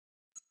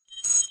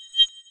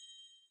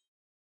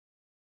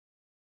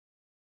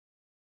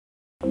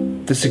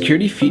The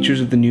security features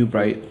of the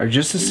NuBryte are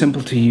just as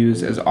simple to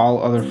use as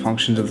all other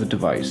functions of the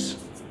device.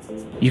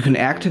 You can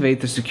activate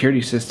the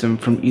security system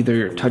from either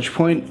your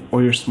touchpoint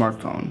or your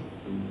smartphone.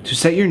 To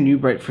set your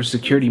NuBryte for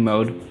security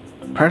mode,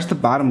 press the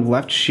bottom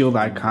left shield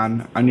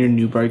icon on your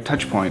NuBryte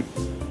touchpoint.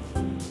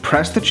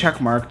 Press the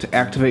check mark to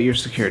activate your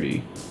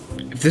security.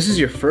 If this is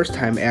your first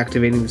time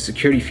activating the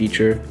security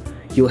feature,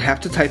 you'll have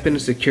to type in a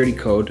security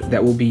code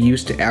that will be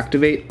used to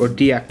activate or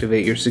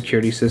deactivate your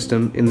security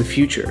system in the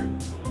future.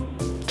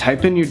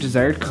 Type in your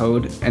desired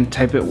code and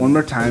type it one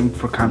more time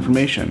for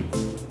confirmation.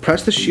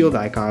 Press the shield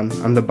icon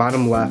on the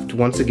bottom left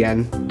once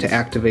again to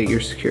activate your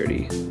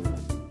security.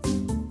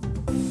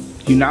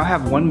 You now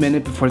have 1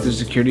 minute before the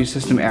security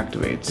system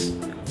activates.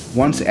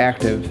 Once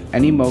active,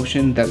 any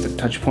motion that the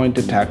touchpoint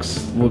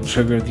detects will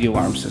trigger the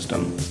alarm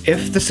system.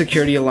 If the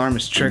security alarm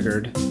is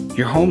triggered,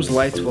 your home's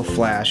lights will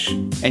flash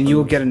and you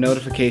will get a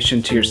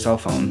notification to your cell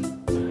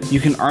phone. You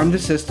can arm the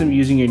system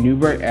using your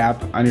NuBryte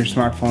app on your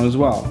smartphone as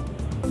well.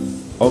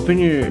 Open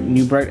your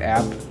NuBryte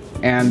app,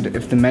 and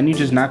if the menu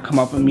does not come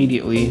up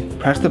immediately,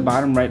 press the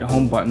bottom right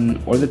home button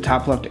or the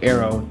top left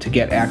arrow to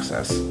get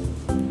access.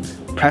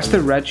 Press the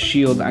red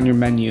shield on your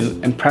menu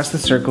and press the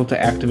circle to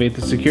activate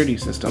the security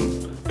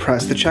system.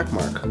 Press the check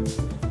mark.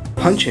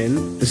 Punch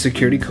in the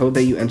security code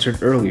that you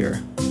entered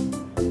earlier.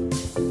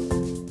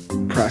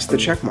 Press the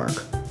check mark.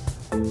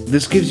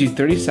 This gives you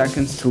 30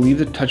 seconds to leave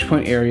the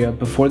touchpoint area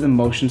before the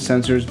motion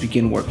sensors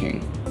begin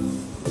working.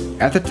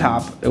 At the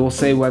top, it will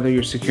say whether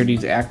your security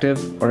is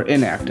active or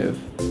inactive.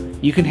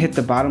 You can hit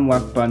the bottom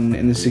left button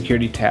in the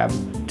security tab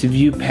to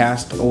view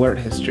past alert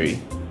history.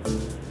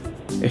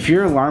 If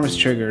your alarm is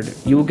triggered,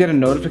 you will get a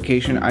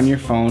notification on your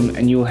phone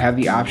and you will have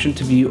the option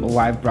to view a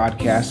live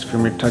broadcast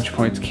from your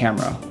touchpoint's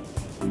camera.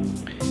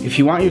 If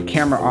you want your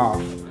camera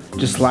off,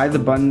 just slide the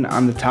button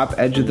on the top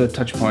edge of the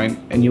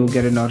touchpoint and you will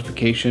get a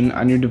notification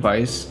on your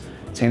device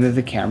saying that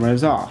the camera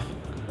is off.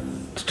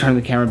 To turn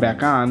the camera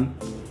back on,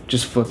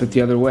 just flip it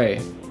the other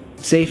way.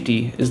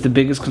 Safety is the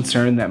biggest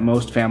concern that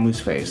most families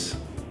face.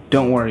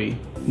 Don't worry,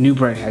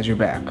 NuBryte has your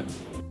back.